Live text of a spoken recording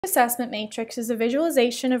Assessment matrix is a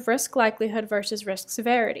visualization of risk likelihood versus risk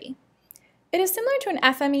severity. It is similar to an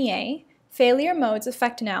FMEA, failure modes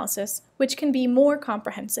effect analysis, which can be more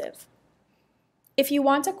comprehensive. If you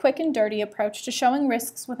want a quick and dirty approach to showing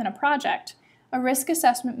risks within a project, a risk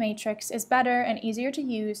assessment matrix is better and easier to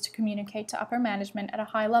use to communicate to upper management at a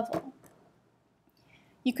high level.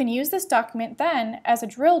 You can use this document then as a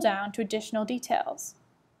drill down to additional details.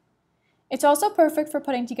 It's also perfect for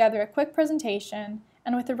putting together a quick presentation,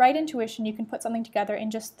 and with the right intuition you can put something together in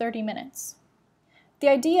just 30 minutes. The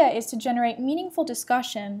idea is to generate meaningful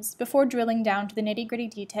discussions before drilling down to the nitty-gritty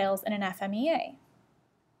details in an FMEA.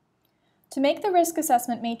 To make the risk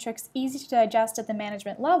assessment matrix easy to digest at the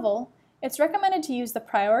management level, it's recommended to use the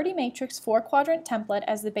priority matrix 4-quadrant template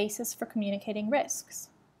as the basis for communicating risks.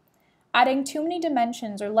 Adding too many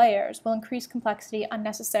dimensions or layers will increase complexity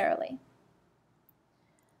unnecessarily.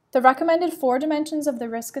 The recommended 4 dimensions of the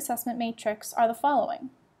risk assessment matrix are the following.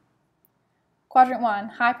 Quadrant 1,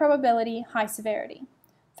 high probability, high severity.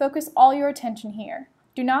 Focus all your attention here.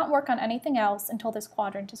 Do not work on anything else until this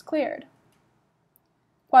quadrant is cleared.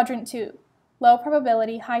 Quadrant 2, low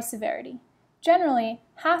probability, high severity. Generally,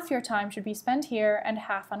 half your time should be spent here and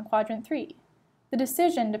half on Quadrant 3. The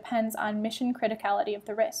decision depends on mission criticality of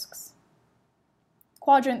the risks.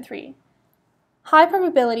 Quadrant 3, high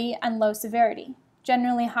probability and low severity.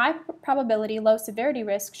 Generally, high probability, low severity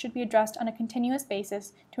risks should be addressed on a continuous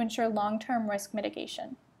basis to ensure long-term risk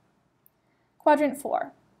mitigation. Quadrant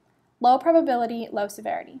 4, low probability, low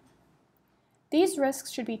severity. These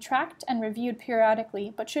risks should be tracked and reviewed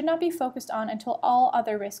periodically, but should not be focused on until all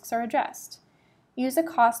other risks are addressed. Use a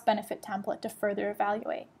cost-benefit template to further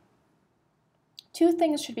evaluate. 2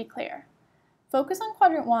 things should be clear. Focus on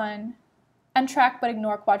Quadrant 1 and track but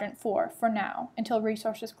ignore Quadrant 4 for now until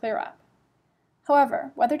resources clear up.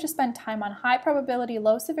 However, whether to spend time on high probability,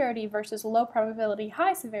 low severity versus low probability,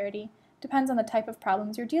 high severity depends on the type of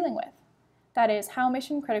problems you're dealing with. That is, how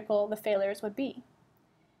mission critical the failures would be.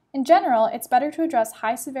 In general, it's better to address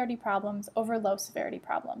high severity problems over low severity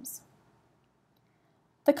problems.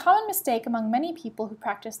 The common mistake among many people who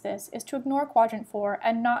practice this is to ignore Quadrant 4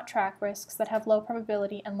 and not track risks that have low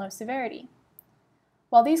probability and low severity.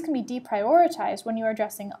 While these can be deprioritized when you are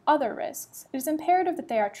addressing other risks, it is imperative that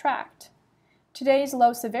they are tracked. Today's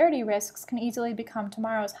low severity risks can easily become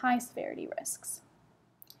tomorrow's high severity risks.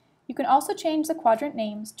 You can also change the quadrant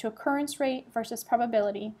names to occurrence rate versus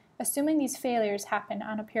probability, assuming these failures happen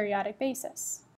on a periodic basis.